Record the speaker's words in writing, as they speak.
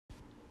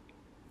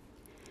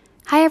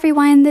Hi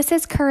everyone, this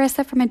is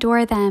Carissa from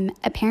Adore Them,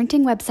 a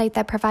parenting website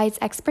that provides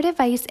expert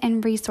advice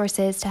and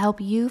resources to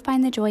help you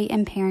find the joy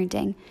in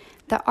parenting.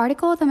 The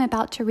article that I'm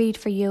about to read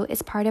for you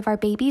is part of our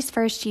Baby's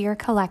First Year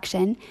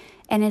collection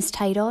and is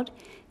titled,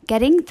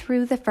 Getting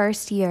Through the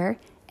First Year,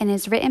 and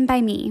is written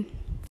by me.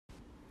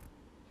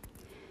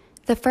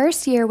 The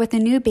first year with a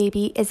new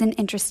baby is an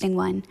interesting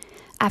one.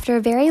 After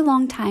a very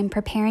long time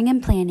preparing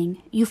and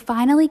planning, you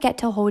finally get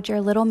to hold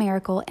your little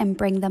miracle and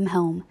bring them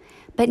home.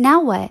 But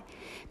now what?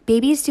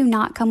 Babies do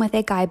not come with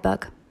a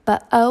guidebook,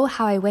 but oh,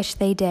 how I wish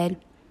they did.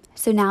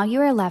 So now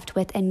you are left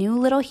with a new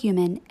little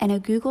human and a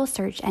Google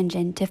search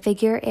engine to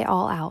figure it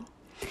all out.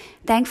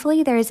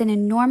 Thankfully, there is an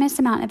enormous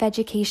amount of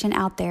education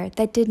out there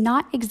that did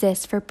not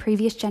exist for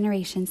previous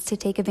generations to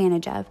take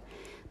advantage of.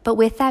 But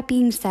with that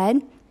being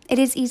said, it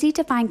is easy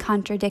to find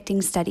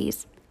contradicting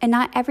studies, and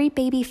not every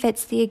baby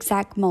fits the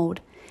exact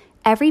mold.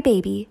 Every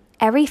baby,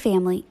 every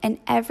family, and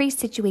every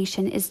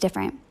situation is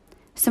different.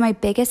 So my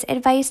biggest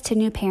advice to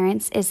new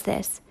parents is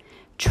this: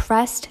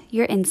 trust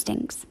your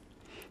instincts.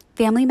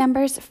 Family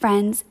members,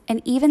 friends,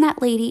 and even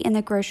that lady in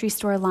the grocery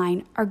store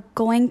line are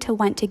going to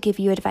want to give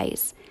you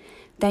advice.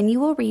 Then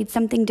you will read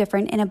something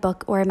different in a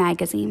book or a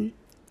magazine.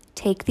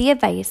 Take the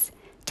advice,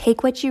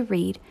 take what you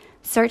read,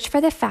 search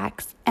for the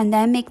facts, and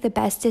then make the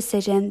best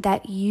decision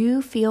that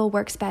you feel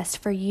works best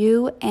for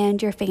you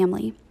and your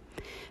family.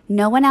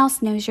 No one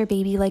else knows your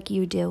baby like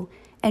you do,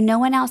 and no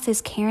one else is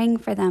caring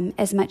for them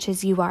as much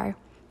as you are.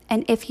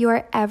 And if you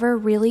are ever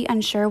really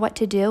unsure what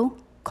to do,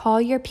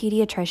 call your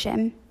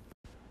pediatrician.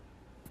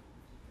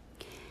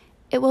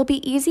 It will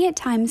be easy at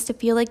times to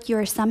feel like you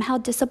are somehow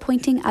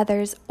disappointing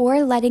others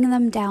or letting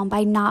them down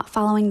by not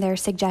following their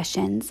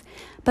suggestions.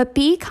 But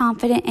be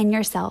confident in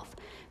yourself.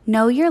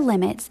 Know your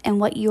limits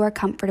and what you are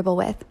comfortable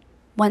with.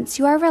 Once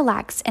you are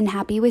relaxed and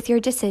happy with your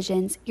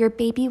decisions, your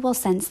baby will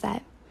sense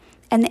that.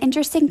 And the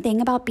interesting thing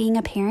about being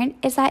a parent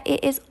is that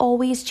it is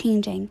always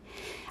changing.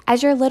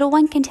 As your little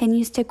one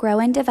continues to grow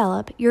and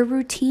develop, your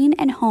routine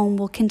and home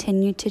will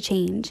continue to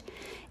change.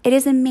 It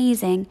is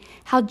amazing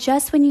how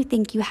just when you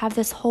think you have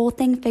this whole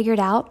thing figured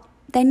out,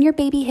 then your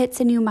baby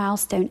hits a new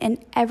milestone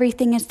and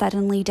everything is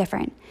suddenly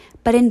different.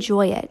 But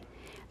enjoy it.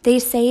 They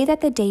say that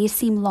the days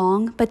seem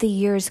long, but the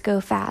years go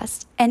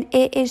fast. And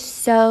it is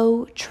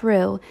so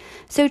true.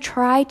 So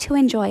try to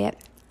enjoy it,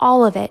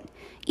 all of it.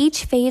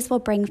 Each phase will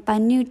bring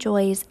fun new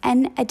joys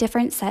and a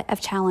different set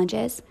of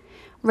challenges.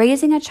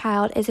 Raising a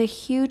child is a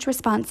huge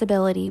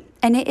responsibility,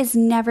 and it is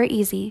never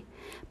easy.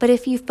 But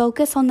if you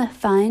focus on the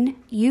fun,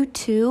 you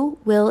too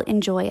will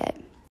enjoy it.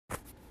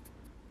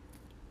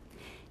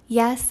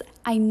 Yes,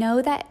 I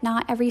know that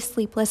not every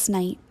sleepless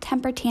night,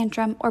 temper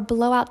tantrum, or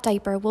blowout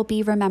diaper will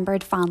be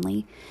remembered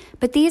fondly,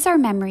 but these are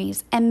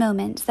memories and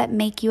moments that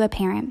make you a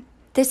parent.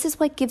 This is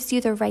what gives you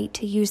the right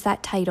to use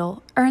that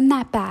title, earn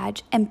that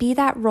badge, and be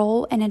that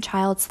role in a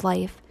child's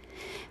life.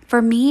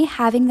 For me,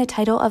 having the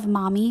title of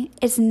mommy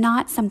is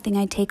not something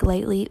I take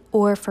lightly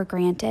or for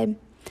granted.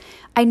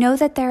 I know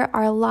that there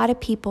are a lot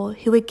of people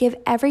who would give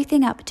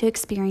everything up to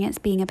experience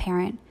being a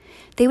parent.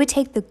 They would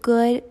take the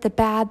good, the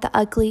bad, the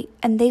ugly,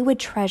 and they would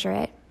treasure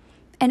it.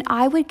 And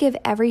I would give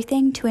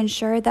everything to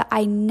ensure that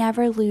I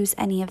never lose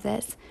any of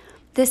this.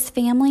 This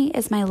family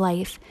is my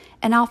life,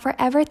 and I'll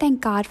forever thank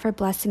God for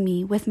blessing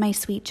me with my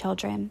sweet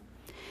children.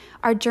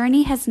 Our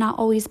journey has not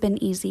always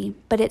been easy,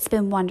 but it's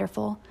been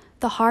wonderful.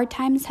 The hard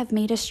times have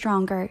made us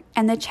stronger,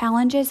 and the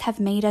challenges have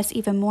made us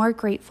even more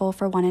grateful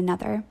for one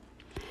another.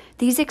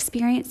 These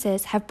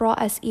experiences have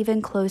brought us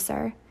even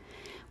closer.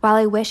 While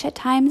I wish at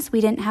times we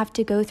didn't have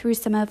to go through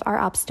some of our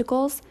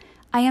obstacles,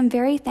 I am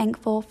very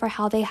thankful for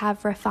how they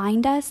have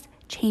refined us,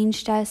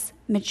 changed us,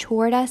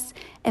 matured us,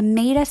 and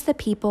made us the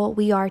people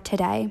we are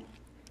today.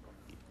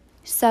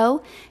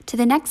 So, to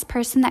the next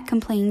person that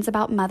complains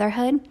about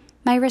motherhood,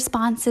 my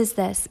response is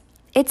this: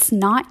 it's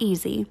not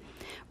easy.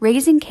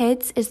 Raising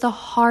kids is the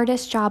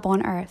hardest job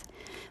on earth,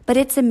 but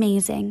it's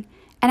amazing,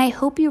 and I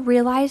hope you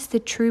realize the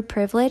true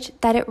privilege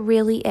that it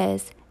really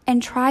is,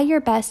 and try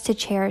your best to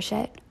cherish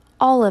it,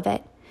 all of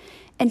it.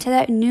 And to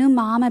that new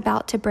mom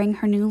about to bring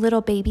her new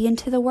little baby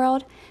into the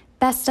world,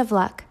 best of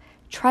luck.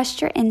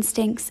 Trust your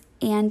instincts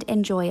and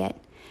enjoy it.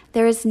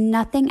 There is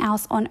nothing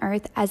else on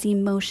earth as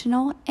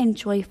emotional and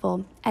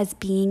joyful as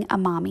being a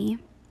mommy.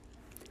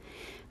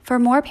 For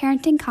more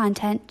parenting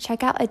content,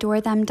 check out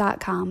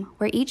adorethem.com,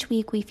 where each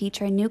week we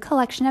feature a new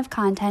collection of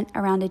content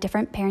around a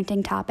different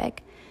parenting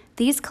topic.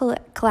 These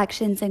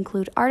collections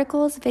include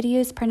articles,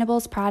 videos,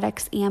 printables,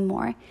 products, and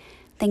more.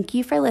 Thank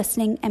you for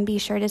listening, and be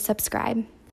sure to subscribe.